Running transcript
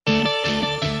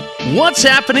What's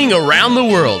happening around the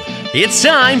world? It's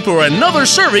time for another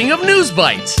serving of News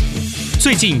Bites.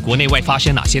 最近国内外发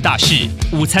生哪些大事？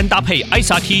午餐搭配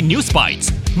ICT News Bites，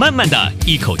 慢慢的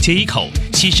一口接一口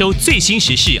吸收最新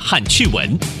时事和趣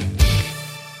闻。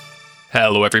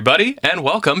Hello, everybody, and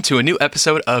welcome to a new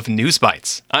episode of News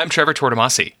Bites. I'm Trevor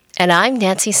Tortomasi. And I'm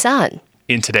Nancy Sun.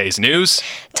 In today's news,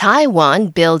 Taiwan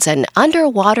builds an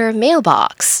underwater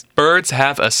mailbox. Birds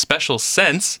have a special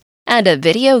sense. And a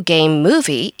video game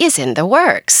movie is in the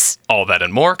works. All that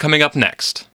and more coming up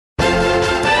next.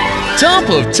 Top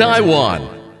of Taiwan.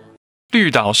 绿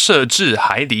岛设置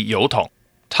海里邮筒.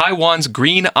 Taiwan's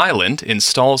Green Island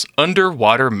installs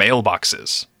underwater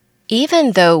mailboxes.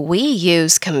 Even though we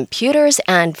use computers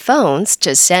and phones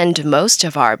to send most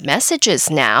of our messages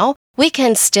now, we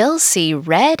can still see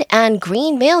red and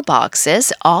green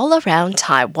mailboxes all around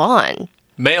Taiwan.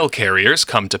 Mail carriers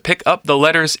come to pick up the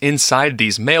letters inside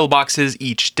these mailboxes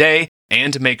each day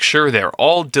and make sure they're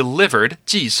all delivered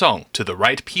寄送 to the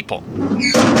right people.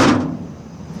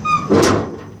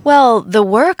 Well, the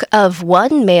work of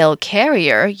one mail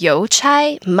carrier,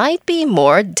 Youchai, might be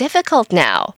more difficult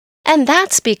now. And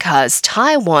that's because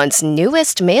Taiwan's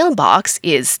newest mailbox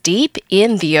is deep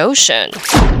in the ocean.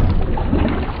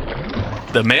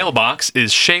 The mailbox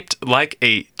is shaped like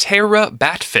a Terra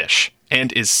batfish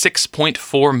and is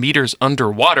 6.4 meters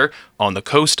underwater on the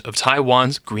coast of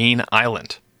Taiwan's Green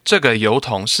Island. 这个邮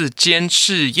筒是监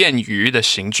视燕鱼的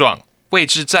形状，位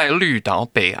置在绿岛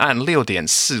北岸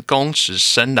6.4公尺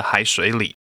深的海水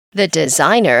里。The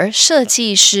designer, 设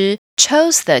计师,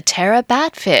 chose the Terra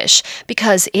batfish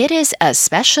because it is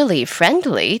especially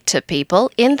friendly to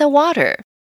people in the water.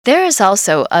 There is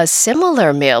also a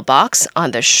similar mailbox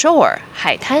on the shore,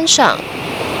 海滩上。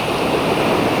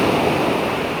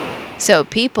So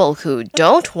people who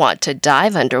don't want to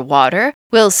dive underwater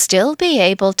will still be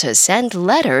able to send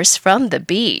letters from the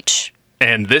beach.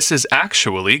 And this is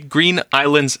actually Green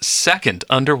Island's second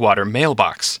underwater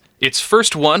mailbox. Its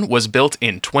first one was built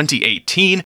in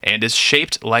 2018 and is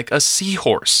shaped like a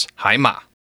seahorse, 海马.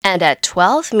 And at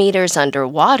 12 meters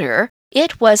underwater,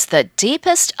 it was the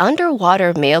deepest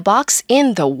underwater mailbox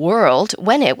in the world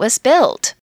when it was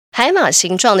built. 海马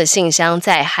形状的信箱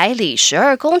在海里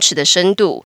12公尺的深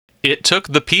度。It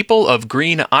took the people of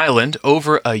Green Island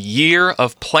over a year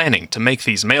of planning to make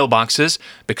these mailboxes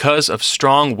because of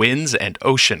strong winds and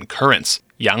ocean currents,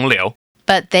 洋流.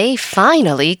 But they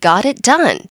finally got it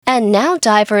done, and now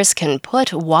divers can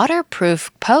put waterproof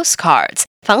postcards,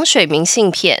 防水明信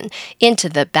片, into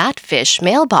the batfish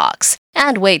mailbox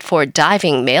and wait for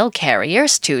diving mail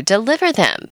carriers to deliver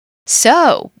them.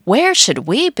 So, where should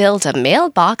we build a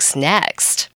mailbox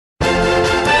next?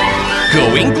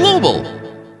 Going global.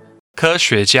 科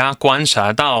学家观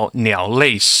察到鸟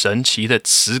类神奇的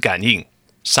磁感应.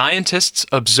 Scientists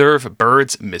observe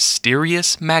birds'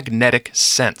 mysterious magnetic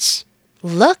sense.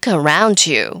 Look around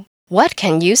you. What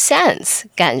can you sense?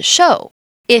 感受.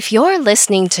 If you're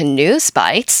listening to News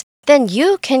Bites, then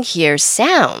you can hear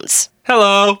sounds.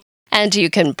 Hello! And you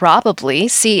can probably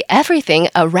see everything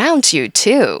around you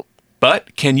too.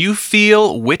 But can you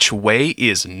feel which way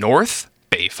is north,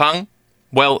 北方?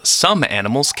 Well, some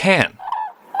animals can.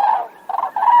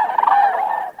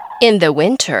 In the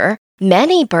winter,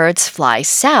 many birds fly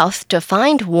south to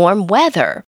find warm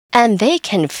weather, and they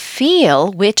can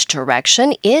feel which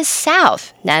direction is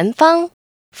south, 南方.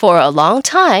 For a long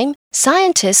time,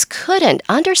 scientists couldn't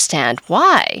understand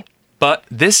why. But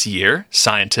this year,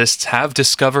 scientists have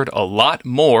discovered a lot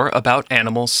more about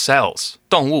animal cells,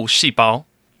 动物细胞.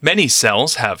 Many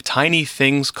cells have tiny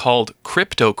things called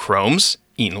cryptochromes,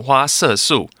 隐花色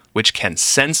素, which can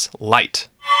sense light.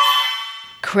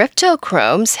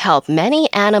 Cryptochromes help many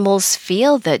animals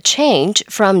feel the change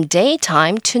from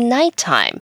daytime to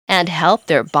nighttime and help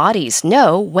their bodies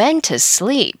know when to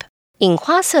sleep. 隐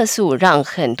花色素让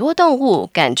很多动物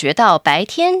感觉到白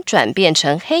天转变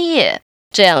成黑夜，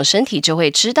这样身体就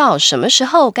会知道什么时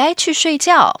候该去睡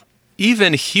觉。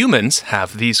Even humans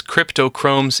have these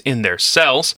cryptochromes in their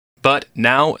cells, but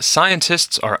now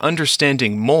scientists are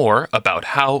understanding more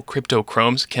about how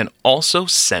cryptochromes can also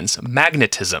sense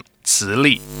magnetism, 磁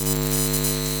力.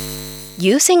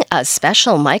 Using a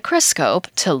special microscope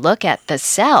to look at the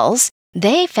cells,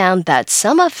 they found that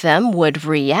some of them would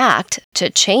react to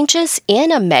changes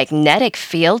in a magnetic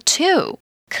field too.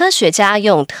 科学家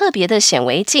用特别的显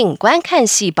微镜观看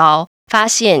细胞，发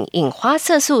现隐花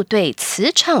色素对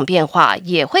磁场变化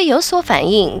也会有所反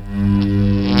应。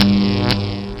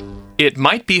It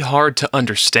might be hard to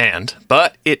understand,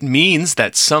 but it means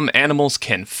that some animals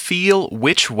can feel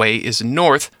which way is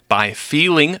north by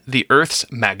feeling the Earth's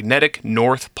magnetic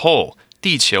north pole,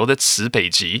 地球的磁北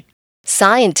极.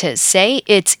 Scientists say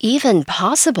it's even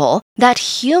possible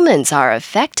that humans are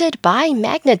affected by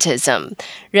magnetism.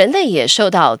 人类也受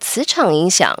到磁场影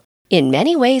响 in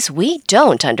many ways we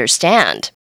don't understand.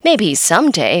 Maybe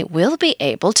someday we'll be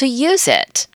able to use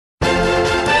it.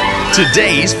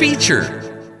 Today's feature.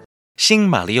 新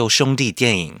马里奥兄弟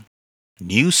电影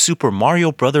New Super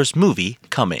Mario Bros. Movie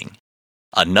coming.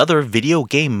 Another video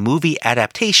game movie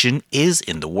adaptation is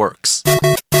in the works.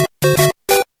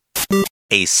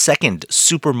 A second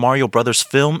Super Mario Bros.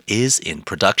 Film is in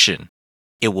production.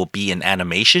 It will be an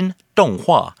animation, 动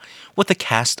画, with a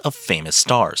cast of famous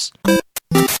stars.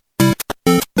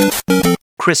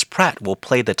 Chris Pratt will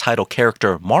play the title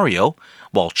character Mario,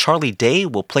 while Charlie Day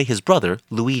will play his brother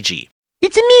Luigi.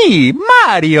 It's me,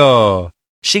 Mario!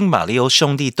 新马里奥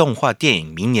兄弟动画电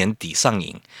影明年底上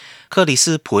映，克里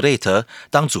斯·普雷特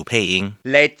当主配音。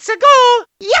Let's go!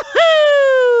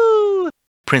 Yahoo!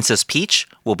 Princess Peach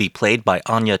will be played by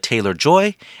Anya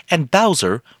Taylor-Joy, and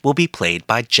Bowser will be played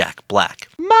by Jack Black.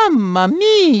 Mamma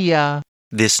mia!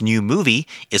 This new movie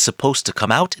is supposed to come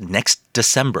out next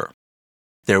December.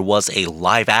 There was a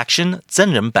live-action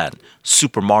真人版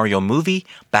Super Mario movie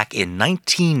back in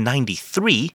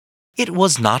 1993. It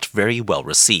was not very well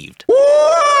received.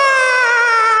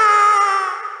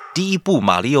 第一部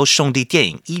马里奥兄弟电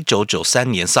影1993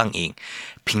年上映，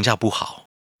评价不好。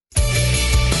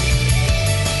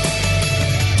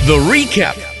The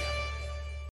recap.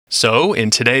 So,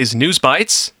 in today's News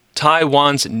Bites,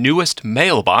 Taiwan's newest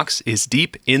mailbox is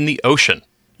deep in the ocean.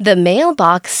 The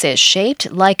mailbox is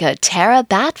shaped like a Terra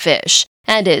batfish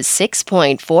and is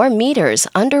 6.4 meters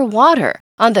underwater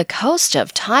on the coast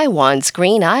of Taiwan's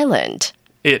Green Island.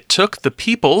 It took the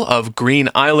people of Green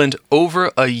Island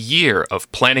over a year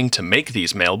of planning to make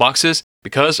these mailboxes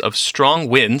because of strong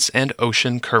winds and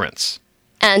ocean currents.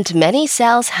 And many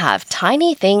cells have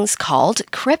tiny things called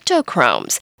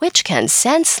cryptochromes, which can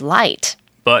sense light.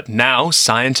 But now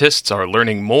scientists are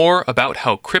learning more about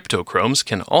how cryptochromes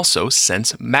can also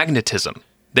sense magnetism.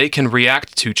 They can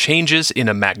react to changes in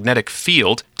a magnetic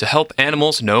field to help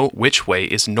animals know which way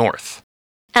is north.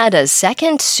 And a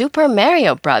second Super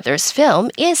Mario Bros. Film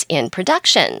is in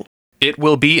production. It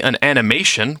will be an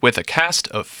animation with a cast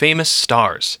of famous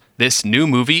stars. This new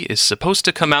movie is supposed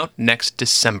to come out next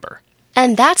December.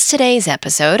 And that's today's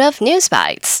episode of News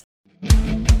Bites.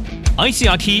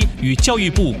 ICRT 与教育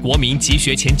部国民及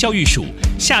学前教育署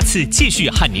下次继续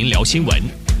和您聊新闻。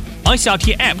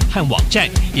ICRT App 和网站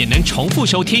也能重复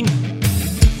收听。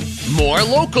More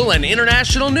local and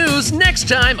international news next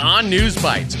time on News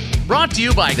Bites. Brought to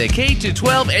you by the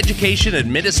K-12 Education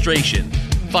Administration.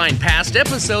 Find past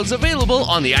episodes available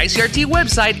on the ICRT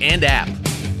website and app.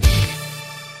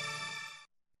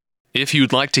 If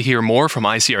you'd like to hear more from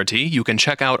ICRT, you can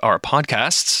check out our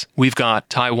podcasts. We've got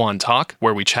Taiwan Talk,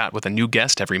 where we chat with a new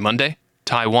guest every Monday.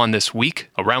 Taiwan This Week,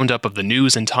 a roundup of the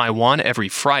news in Taiwan every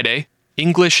Friday.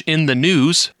 English in the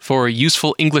News, for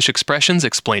useful English expressions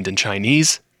explained in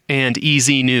Chinese. And EZ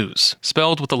News,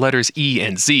 spelled with the letters E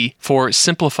and Z, for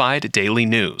simplified daily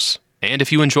news. And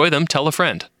if you enjoy them, tell a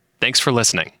friend. Thanks for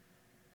listening.